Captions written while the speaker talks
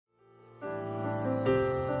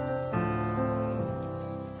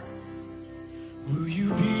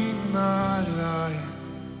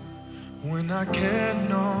I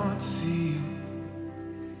cannot see,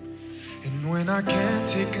 and when I can't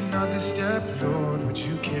take another step, Lord, would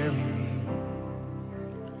you carry me?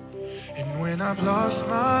 And when I've lost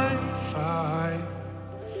my fight,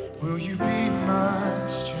 will you be my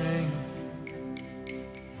strength?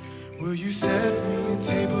 Will you set me a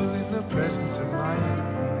table in the presence of my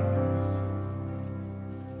enemies?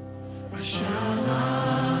 I shall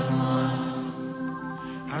not want,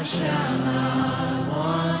 I shall not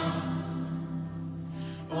want.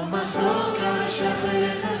 Oh, my soul's got a shepherd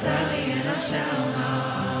in the valley, and I shall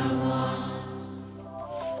not want.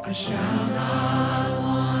 I shall not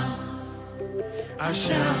want, I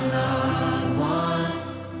shall not want.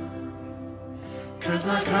 'Cause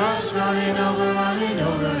my cup's running over,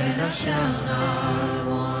 and I shall not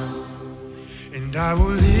want. And I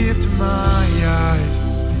will lift my eyes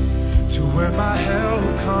to where my help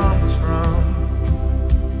comes from.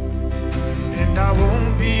 And I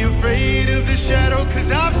won't be afraid of the shadow, 'cause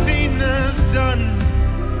I've seen the sun.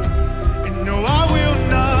 And no, I will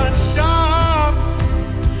not stop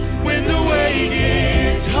when the way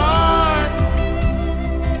gets hard.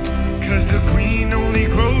 'Cause the green only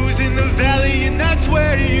grows in the valley, and that's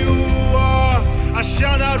where you are. I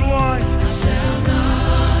shall not want, I shall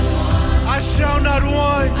not want, I shall not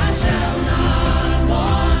want, I shall not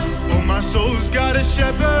want. Oh, my soul's got a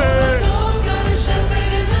shepherd, my soul's got a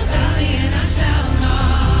shepherd in the valley, and I shall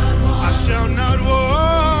not want, I shall not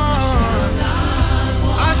want,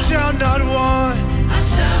 I shall not want, I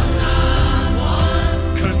shall not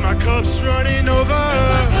want. 'Cause my cup's running over,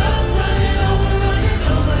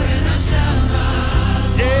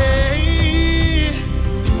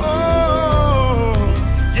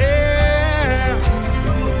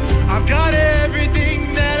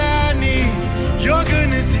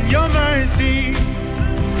 your mercy.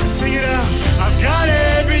 Sing it out. I've got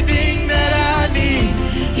everything that I need.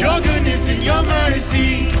 Your goodness and your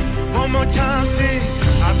mercy. One more time, sing.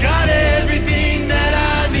 I've got everything that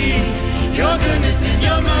I need. Your goodness and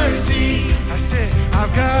your mercy. I said,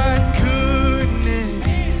 I've got goodness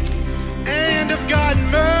and I've got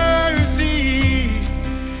mercy.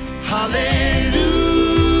 Hallelujah.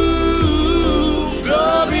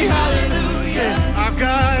 Glory, hallelujah. Said, I've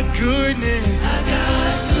got goodness.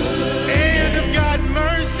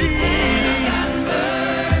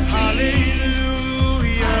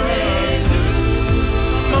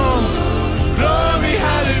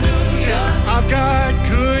 I've got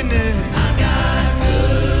goodness, I've got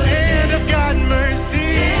good, and I've got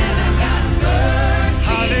mercy, and I've got mercy.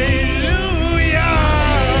 Hallelujah,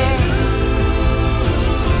 hallelujah.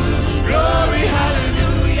 Glory,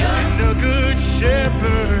 hallelujah. And the good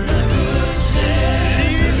shepherd,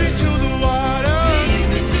 leads me to the water, leads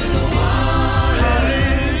me to the water.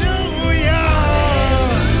 Hallelujah,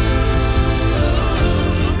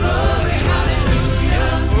 glory,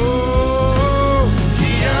 hallelujah. Oh,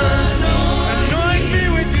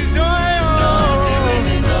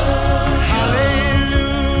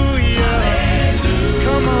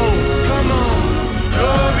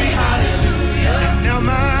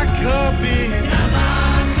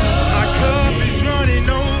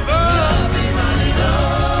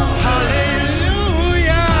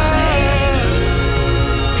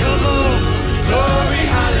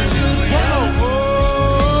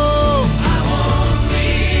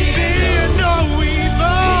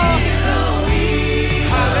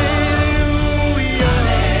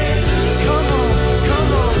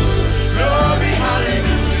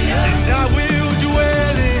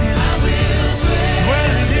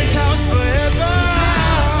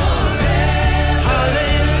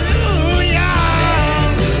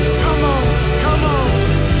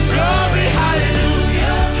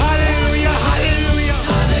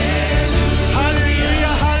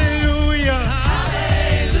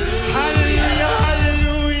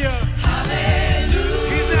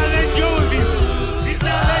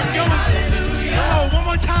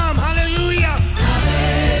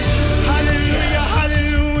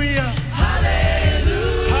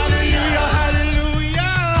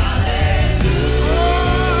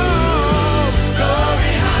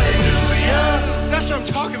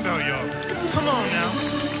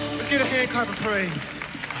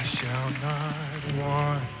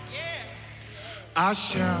 I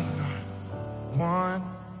shall not want,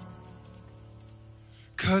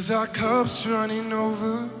 'cause our cup's running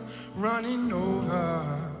over,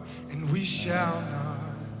 and we shall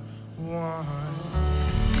not want.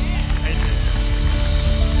 Amen.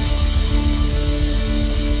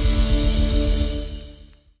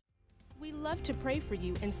 We love to pray for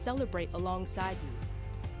you and celebrate alongside you.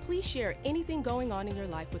 Please share anything going on in your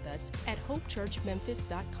life with us at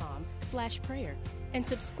hopechurchmemphis.com/prayer and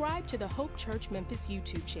subscribe to the Hope Church Memphis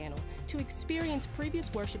YouTube channel to experience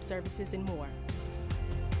previous worship services and more.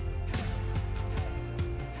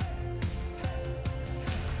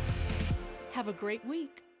 Have a great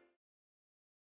week.